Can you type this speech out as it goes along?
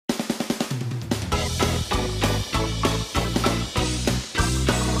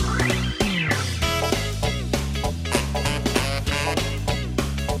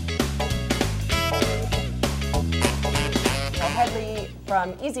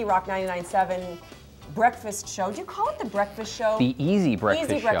Easy Rock 99.7 breakfast show. Do you call it the breakfast show? The Easy Breakfast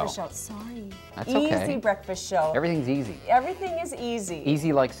Show. Easy Breakfast Show. Sorry. That's okay. Easy Breakfast Show. Everything's easy. Everything is easy.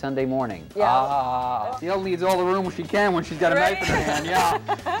 Easy like Sunday morning. Yeah. Ah. Jill needs all the room she can when she's got a knife in her hand.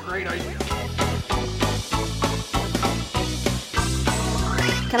 Yeah. Great idea.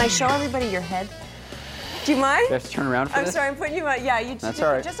 Can I show everybody your head? Do you mind? Do I have to turn around for I'm this? sorry, I'm putting you on. Yeah, you That's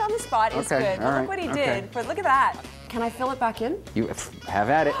all right. just on the spot is Okay, good. Well, all look what he right, okay. did. But look at that. Can I fill it back in? You have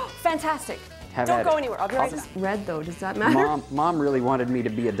at it. Fantastic. Have Don't at go it. anywhere. I'll be right back. Red though, does that matter? Mom really wanted me to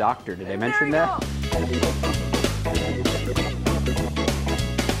be a doctor. Did I mention that?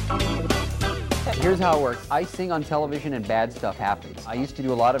 Here's how it works. I sing on television and bad stuff happens. I used to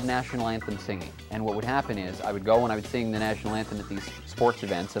do a lot of national anthem singing. And what would happen is I would go and I would sing the national anthem at these sports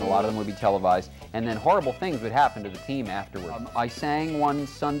events, and a lot of them would be televised. And then horrible things would happen to the team afterward. I sang one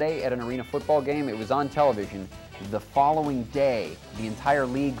Sunday at an arena football game. It was on television. The following day, the entire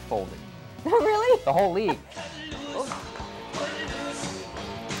league folded. Really? The whole league.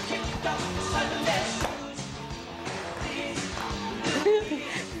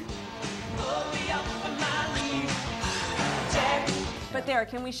 But there,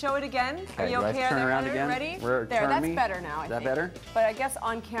 can we show it again? Are you Do I have okay? to turn Are around they again? ready? Where, there, turn that's me? better now, I Is that think. better? But I guess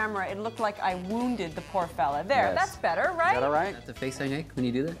on camera, it looked like I wounded the poor fella. There, Yes. that's better, right? Is that all right? That's the face I make when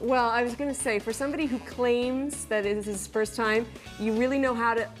you do that? Well, I was going to say, for somebody who claims that it is his first time, you really know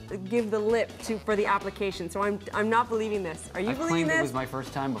how to give the lip for the application. So I'm not believing this. Are you I believing claimed this? it was my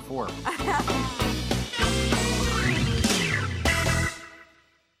first time before.